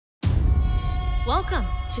Welcome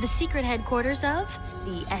to the secret headquarters of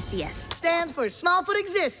the SES. Stands for Smallfoot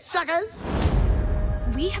exists, suckers.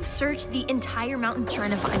 We have searched the entire mountain trying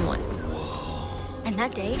to find one. And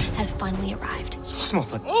that day has finally arrived.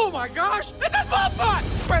 Smallfoot. Oh my gosh! It's a Smallfoot!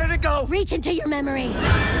 Where did it go? Reach into your memory.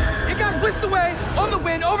 It got whisked away on the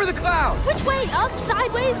wind over the cloud. Which way? Up,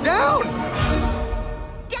 sideways? Down!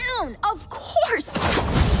 Down, of course!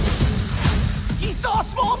 He saw a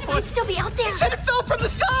Smallfoot! It might still be out there. He said it fell from the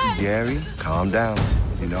sky! Gary, calm down.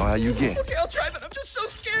 You know how you get. Okay, I'll try, but I'm just so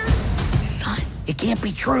scared. Son, it can't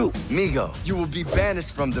be true. Migo, you will be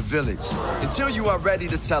banished from the village until you are ready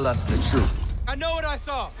to tell us the truth. I know what I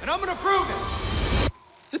saw, and I'm gonna prove it.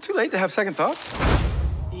 Is it too late to have second thoughts?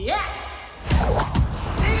 Yes!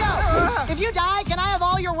 Ego! If you die, can I have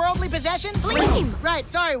all your worldly possessions? Flame! Right,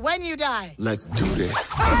 sorry, when you die. Let's do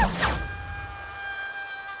this.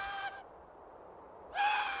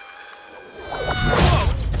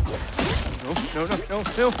 No.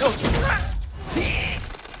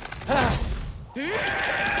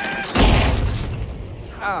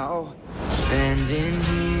 Ow. Standing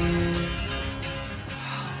here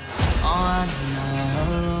on my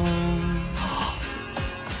own.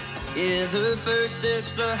 Yeah, the first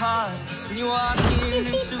step's the hardest when you walk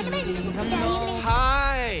into the unknown.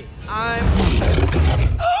 Hi, I'm...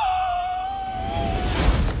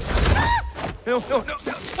 No.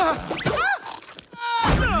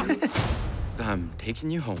 I'm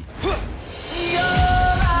taking you home. You're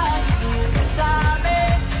right here beside me.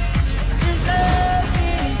 There's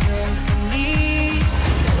nothing else I need.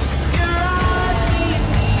 Your eyes leave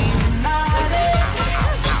me reminded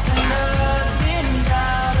that nothing's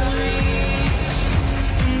out of reach.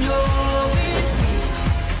 When you're with me,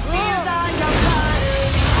 it feels like I'm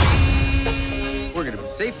finally free. We're gonna be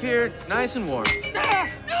safe here, nice and warm.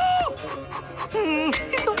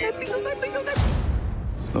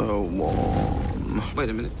 So warm. Wait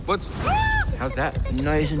a minute, what's... How's that?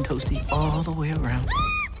 Nice and toasty all the way around.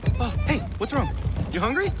 Oh, hey, what's wrong? You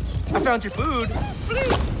hungry? I found your food.